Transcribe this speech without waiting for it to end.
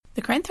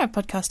The Create and Thrive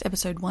Podcast,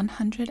 episode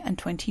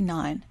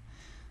 129.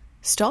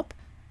 Stop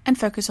and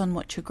focus on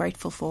what you're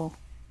grateful for.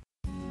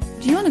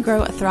 Do you want to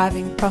grow a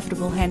thriving,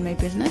 profitable handmade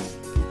business?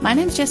 My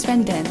name's Jess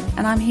Van Den,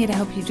 and I'm here to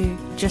help you do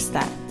just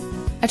that.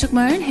 I took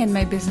my own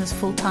handmade business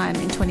full-time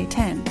in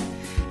 2010,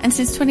 and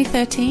since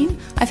 2013,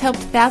 I've helped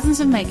thousands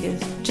of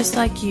makers just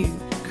like you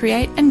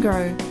create and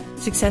grow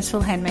successful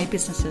handmade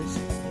businesses.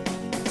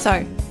 So,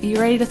 are you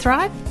ready to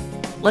thrive?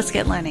 Let's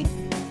get learning.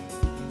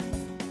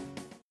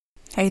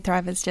 Hey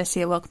Thrivers, Jess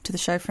here. Welcome to the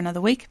show for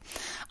another week.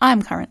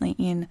 I'm currently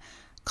in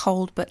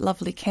cold but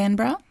lovely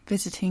Canberra,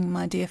 visiting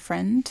my dear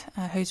friend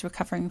who's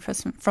recovering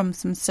from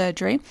some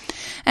surgery.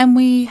 And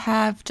we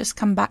have just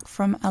come back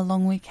from a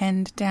long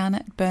weekend down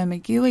at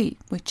Bermagui,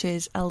 which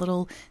is a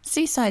little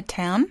seaside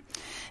town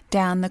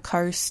down the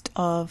coast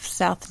of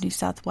South New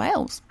South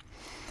Wales.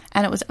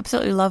 And it was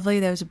absolutely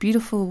lovely. There was a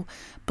beautiful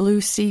blue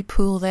sea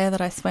pool there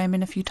that I swam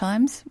in a few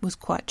times. It was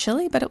quite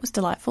chilly, but it was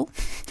delightful.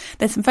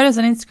 There's some photos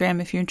on Instagram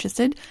if you're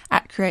interested,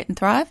 at Create and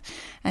Thrive,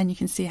 and you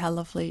can see how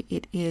lovely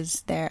it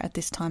is there at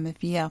this time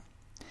of year.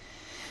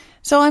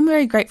 So I'm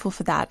very grateful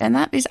for that, and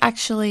that is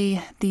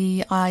actually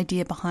the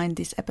idea behind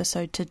this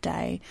episode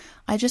today.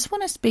 I just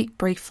want to speak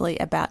briefly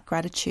about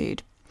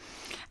gratitude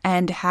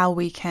and how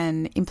we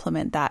can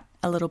implement that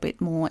a little bit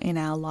more in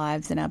our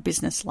lives and our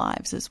business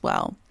lives as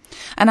well.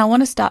 And I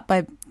want to start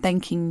by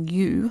thanking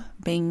you,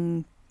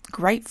 being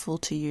grateful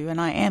to you, and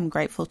I am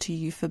grateful to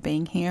you for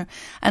being here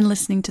and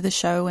listening to the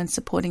show and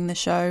supporting the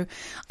show.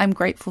 I'm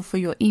grateful for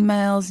your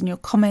emails and your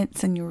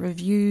comments and your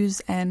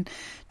reviews and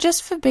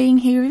just for being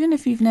here, even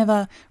if you've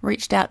never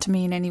reached out to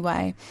me in any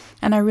way.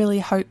 And I really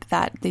hope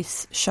that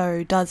this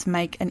show does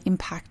make an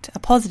impact, a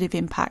positive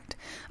impact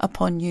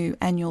upon you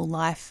and your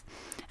life.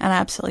 And I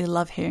absolutely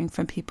love hearing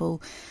from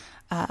people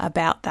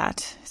about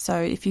that.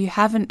 So if you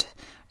haven't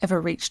ever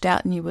reached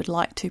out and you would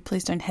like to,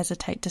 please don't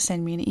hesitate to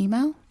send me an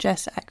email,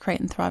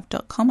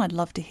 jess@createandthrive.com. I'd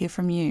love to hear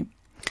from you.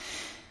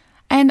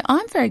 And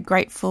I'm very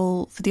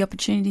grateful for the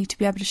opportunity to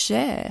be able to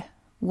share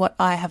what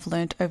I have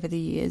learned over the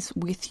years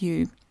with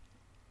you,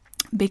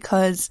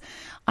 because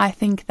I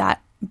think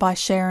that by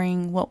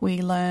sharing what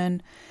we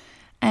learn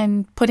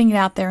and putting it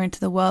out there into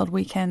the world,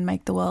 we can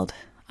make the world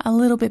a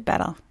little bit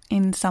better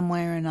in some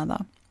way or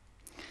another.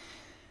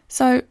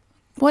 So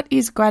what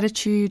is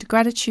gratitude?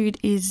 Gratitude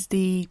is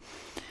the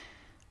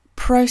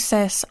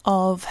process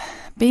of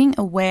being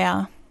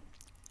aware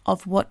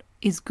of what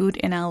is good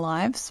in our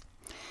lives.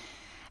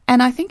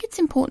 And I think it's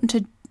important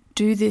to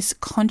do this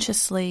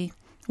consciously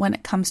when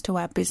it comes to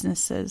our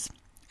businesses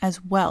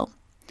as well.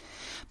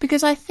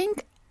 Because I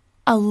think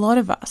a lot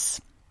of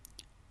us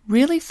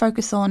really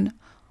focus on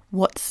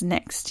what's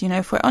next. You know,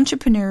 if we're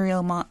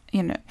entrepreneurial,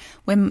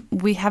 when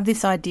we have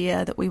this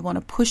idea that we want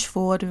to push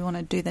forward, we want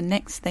to do the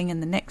next thing and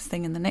the next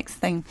thing and the next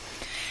thing.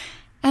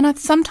 And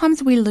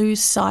sometimes we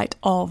lose sight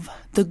of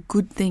the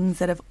good things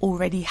that have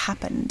already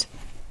happened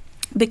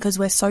because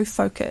we're so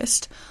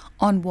focused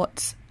on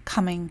what's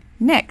coming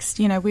next.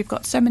 You know, we've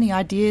got so many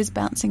ideas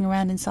bouncing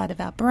around inside of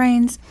our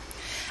brains,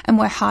 and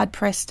we're hard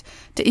pressed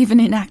to even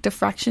enact a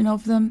fraction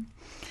of them.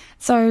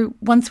 So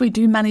once we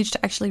do manage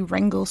to actually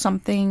wrangle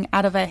something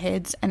out of our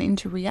heads and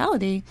into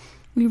reality,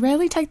 we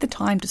rarely take the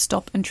time to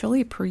stop and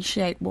truly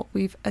appreciate what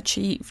we've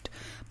achieved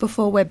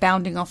before we're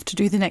bounding off to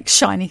do the next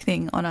shiny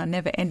thing on our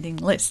never-ending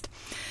list.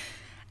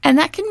 And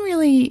that can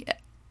really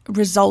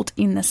result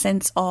in the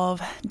sense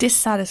of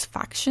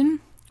dissatisfaction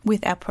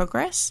with our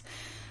progress,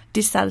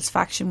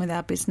 dissatisfaction with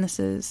our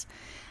businesses,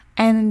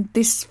 and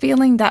this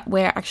feeling that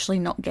we're actually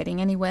not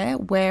getting anywhere,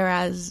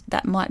 whereas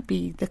that might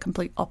be the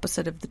complete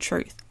opposite of the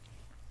truth.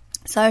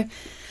 So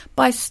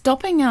by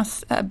stopping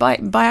us, by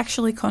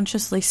actually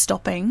consciously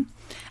stopping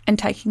and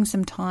taking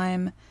some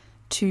time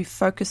to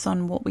focus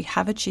on what we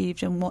have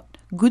achieved and what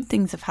good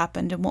things have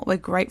happened and what we're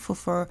grateful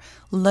for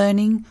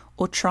learning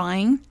or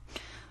trying,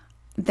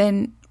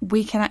 then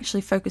we can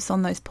actually focus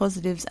on those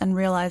positives and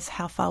realize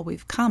how far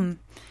we've come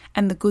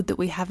and the good that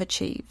we have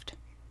achieved.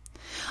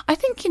 I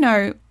think,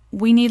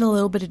 we need a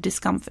little bit of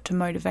discomfort to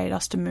motivate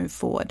us to move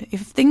forward.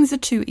 If things are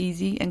too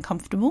easy and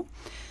comfortable,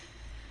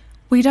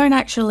 we don't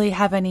actually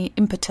have any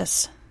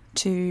impetus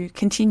to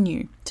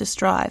continue to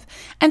strive.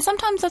 And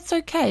sometimes that's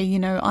okay.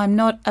 I'm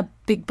not a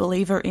big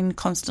believer in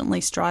constantly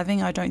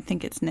striving. I don't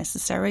think it's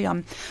necessary.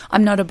 I'm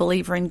not a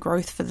believer in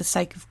growth for the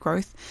sake of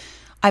growth.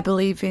 I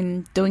believe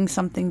in doing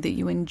something that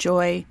you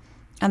enjoy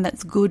and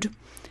that's good,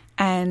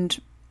 and,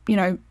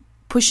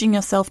 pushing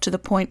yourself to the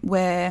point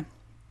where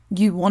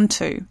you want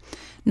to,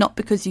 not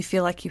because you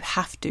feel like you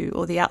have to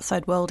or the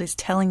outside world is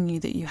telling you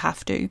that you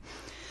have to.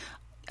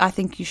 I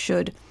think you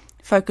should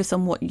focus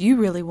on what you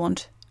really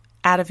want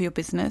out of your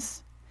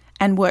business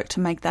and work to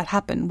make that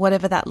happen,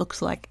 whatever that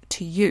looks like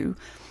to you,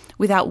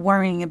 without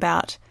worrying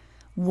about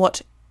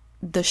what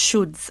the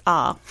shoulds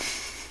are.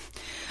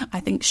 I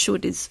think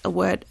should is a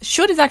word.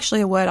 Should is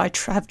actually a word I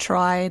have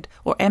tried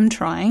or am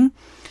trying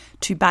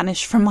to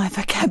banish from my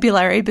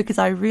vocabulary because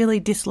I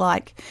really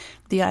dislike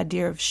the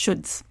idea of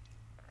shoulds.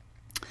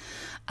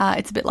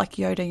 It's a bit like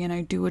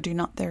Yoda, do or do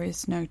not, there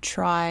is no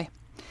try.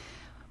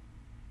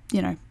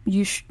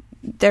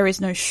 There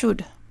is no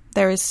should.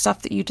 There is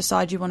stuff that you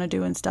decide you want to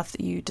do and stuff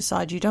that you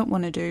decide you don't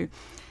want to do.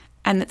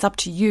 And it's up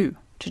to you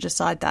to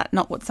decide that,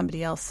 not what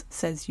somebody else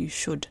says you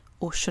should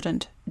or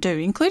shouldn't do,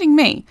 including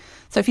me.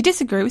 So if you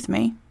disagree with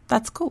me,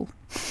 that's cool.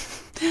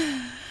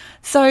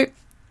 So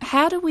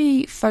how do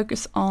we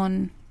focus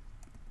on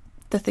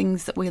the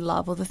things that we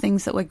love, or the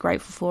things that we're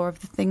grateful for, of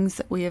the things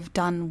that we have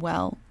done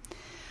well?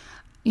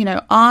 You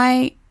know,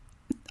 I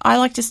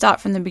like to start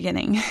from the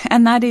beginning,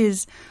 and that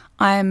is,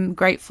 I'm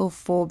grateful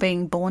for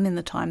being born in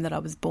the time that I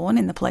was born,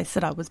 in the place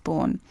that I was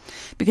born,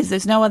 because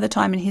there's no other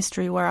time in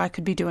history where I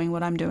could be doing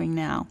what I'm doing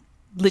now.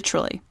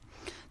 Literally.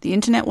 The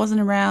internet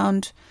wasn't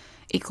around.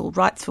 Equal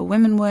rights for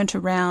women weren't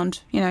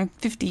around.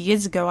 50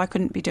 years ago, I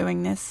couldn't be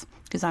doing this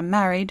because I'm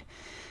married.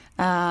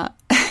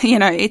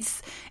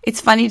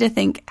 It's funny to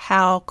think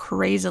how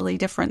crazily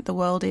different the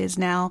world is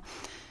now,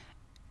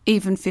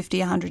 even 50,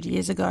 100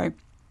 years ago,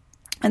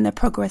 and the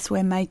progress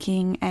we're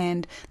making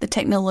and the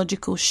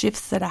technological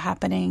shifts that are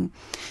happening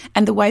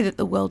and the way that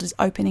the world is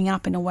opening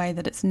up in a way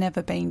that it's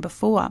never been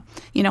before.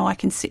 I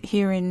can sit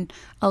here in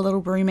a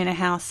little room in a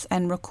house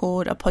and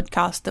record a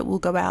podcast that will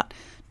go out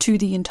to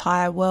the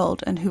entire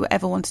world, and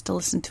whoever wants to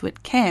listen to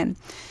it can.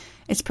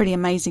 It's pretty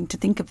amazing to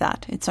think of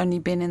that. It's only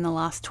been in the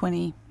last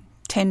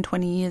 10,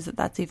 20 years that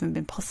that's even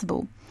been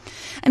possible.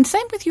 And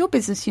same with your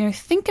business.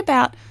 Think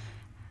about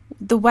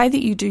the way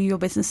that you do your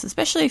business,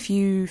 especially if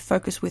you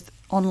focus with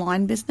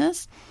online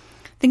business.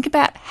 Think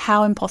about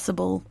how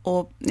impossible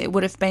or it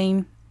would have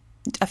been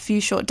a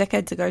few short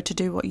decades ago to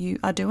do what you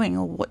are doing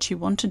or what you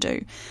want to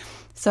do.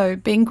 So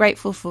being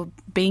grateful for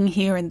being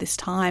here in this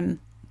time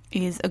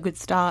is a good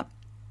start.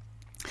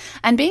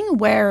 And being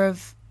aware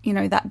of,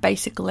 that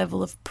basic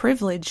level of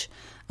privilege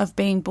of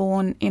being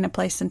born in a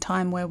place and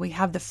time where we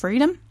have the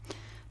freedom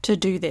to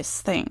do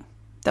this thing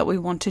that we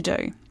want to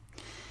do,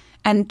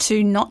 and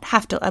to not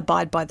have to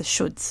abide by the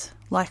shoulds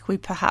like we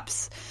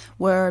perhaps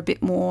were a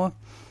bit more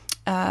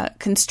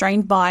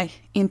constrained by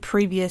in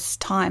previous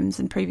times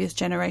and previous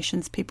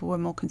generations. People were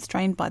more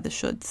constrained by the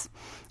shoulds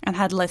and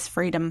had less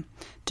freedom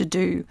to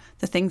do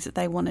the things that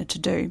they wanted to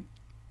do.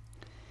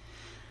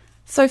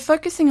 So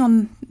focusing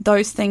on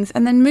those things,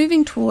 and then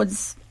moving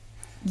towards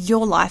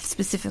your life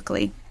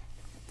specifically,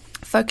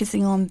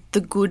 focusing on the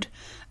good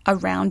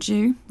around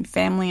you,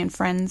 family and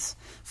friends,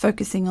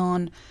 focusing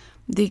on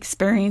the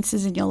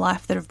experiences in your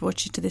life that have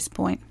brought you to this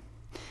point,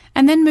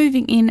 and then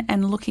moving in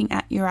and looking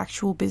at your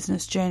actual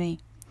business journey.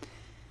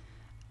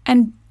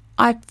 And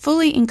I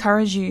fully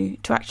encourage you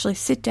to actually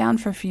sit down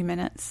for a few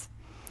minutes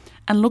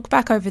and look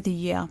back over the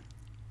year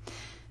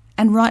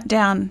and write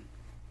down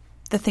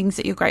the things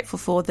that you're grateful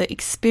for, the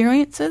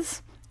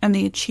experiences and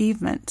the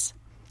achievements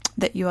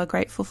that you are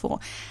grateful for.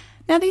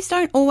 Now, these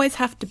don't always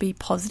have to be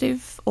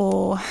positive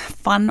or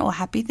fun or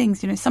happy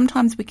things.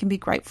 Sometimes we can be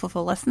grateful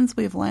for lessons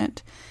we've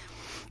learnt.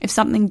 If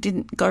something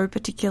didn't go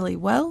particularly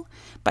well,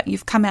 but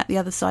you've come out the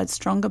other side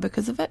stronger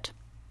because of it,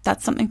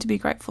 that's something to be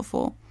grateful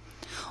for.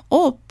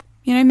 Or,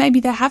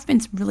 maybe there have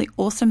been some really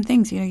awesome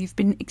things. You've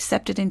been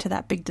accepted into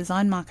that big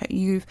design market.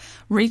 You've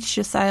reached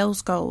your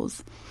sales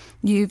goals.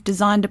 You've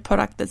designed a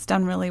product that's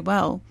done really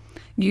well.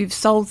 You've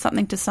sold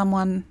something to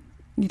someone,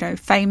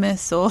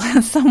 famous or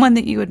someone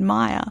that you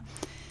admire.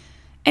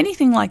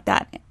 Anything like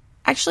that.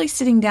 Actually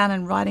sitting down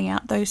and writing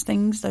out those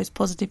things, those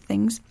positive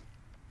things,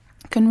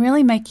 can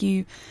really make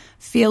you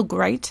feel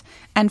great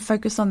and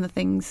focus on the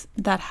things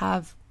that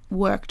have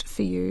worked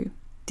for you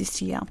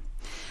this year.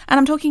 And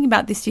I'm talking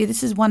about this year.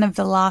 This is one of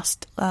the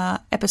last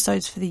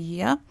episodes for the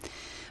year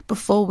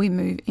before we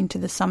move into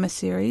the summer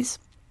series.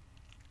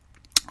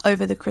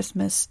 Over the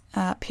Christmas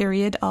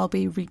period, I'll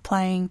be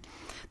replaying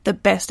the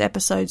best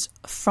episodes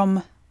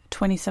from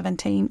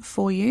 2017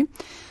 for you.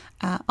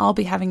 I'll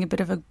be having a bit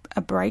of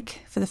a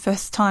break for the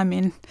first time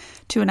in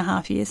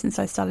 2.5 years since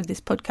I started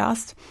this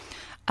podcast,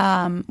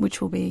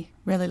 which will be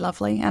really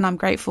lovely, and I'm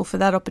grateful for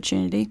that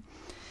opportunity.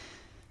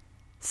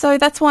 So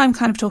that's why I'm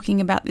kind of talking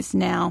about this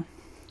now,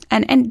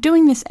 and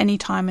doing this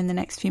anytime in the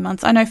next few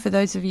months. I know for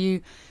those of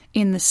you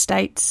in the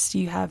States,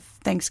 you have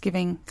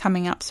Thanksgiving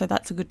coming up, so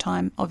that's a good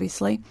time,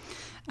 obviously.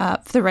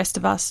 For the rest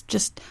of us,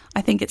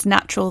 I think it's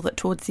natural that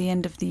towards the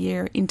end of the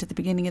year, into the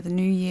beginning of the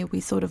new year,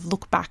 we sort of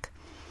look back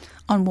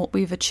on what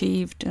we've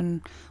achieved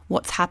and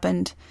what's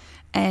happened.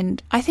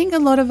 And I think a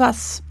lot of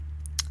us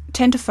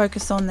tend to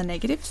focus on the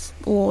negatives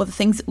or the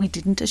things that we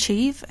didn't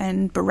achieve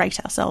and berate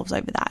ourselves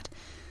over that.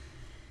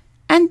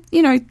 And,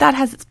 that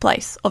has its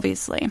place,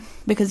 obviously,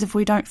 because if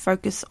we don't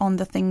focus on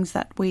the things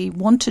that we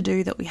want to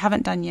do that we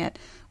haven't done yet,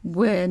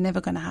 we're never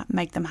going to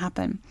make them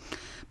happen.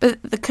 But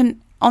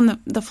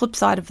on the flip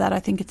side of that, I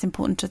think it's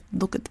important to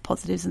look at the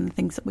positives and the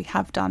things that we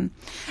have done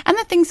and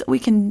the things that we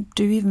can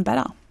do even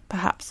better,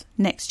 perhaps,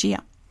 next year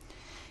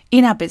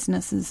in our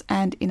businesses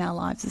and in our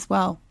lives as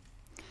well.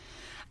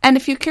 And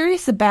if you're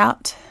curious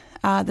about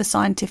the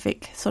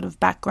scientific sort of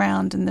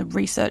background and the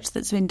research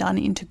that's been done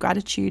into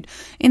gratitude,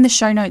 in the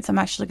show notes, I'm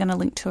actually going to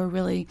link to a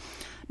really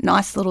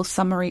nice little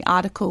summary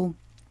article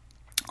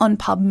on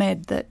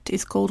PubMed that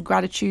is called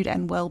Gratitude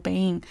and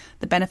Wellbeing,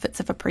 the Benefits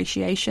of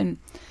Appreciation,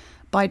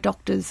 by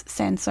doctors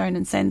Sansone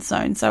and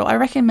Sansone. So I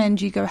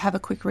recommend you go have a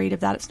quick read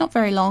of that. It's not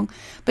very long,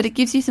 but it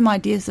gives you some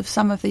ideas of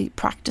some of the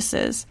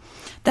practices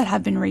that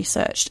have been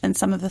researched and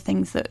some of the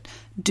things that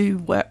do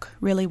work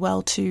really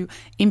well to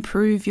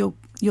improve your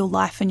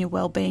life and your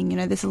well-being. You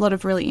know, there's a lot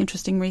of really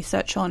interesting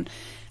research on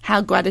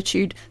how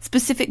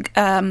specific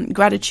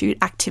gratitude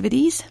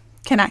activities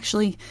can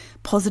actually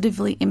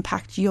positively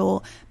impact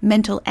your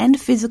mental and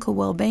physical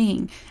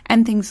well-being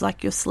and things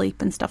like your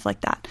sleep and stuff like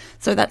that.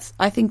 So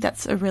I think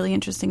that's a really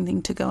interesting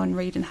thing to go and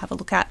read and have a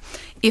look at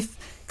if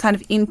kind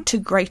of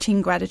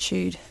integrating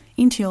gratitude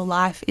into your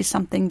life is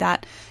something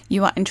that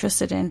you are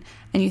interested in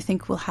and you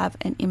think will have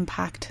an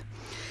impact.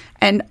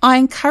 And I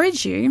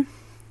encourage you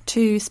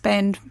to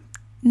spend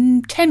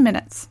 10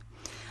 minutes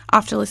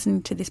after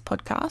listening to this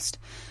podcast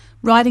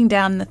writing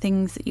down the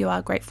things that you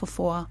are grateful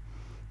for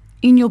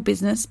in your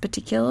business,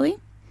 particularly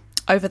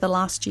over the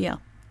last year.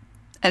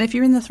 And if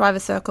you're in the Thriver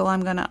Circle,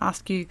 I'm going to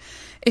ask you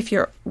if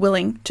you're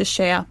willing to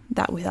share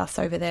that with us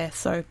over there.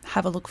 So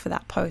have a look for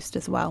that post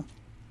as well.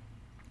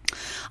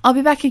 I'll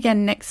be back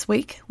again next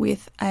week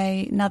with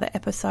another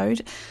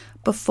episode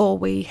before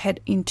we head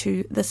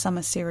into the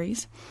summer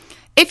series.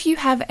 If you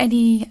have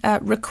any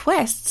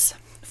requests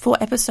for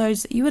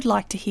episodes that you would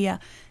like to hear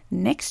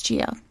next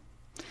year,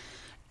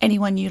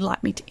 anyone you'd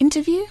like me to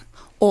interview,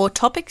 or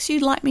topics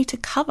you'd like me to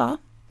cover,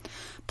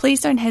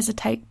 please don't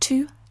hesitate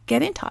to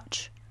get in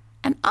touch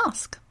and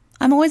ask.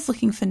 I'm always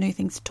looking for new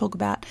things to talk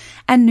about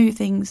and new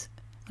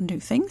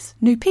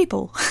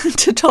people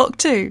to talk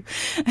to.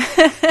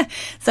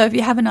 So if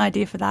you have an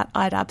idea for that,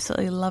 I'd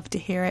absolutely love to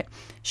hear it.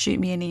 Shoot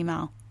me an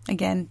email.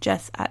 Again,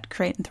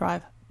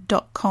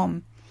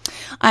 jess@createandthrive.com.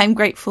 I'm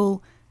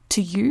grateful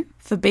to you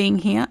for being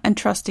here and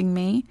trusting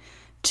me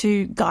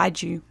to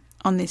guide you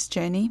on this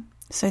journey.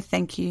 So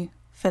thank you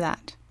for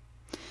that.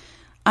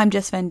 I'm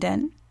Jess Van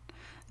Den.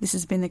 This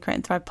has been the Create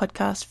and Thrive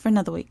podcast for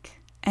another week,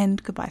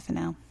 and goodbye for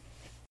now.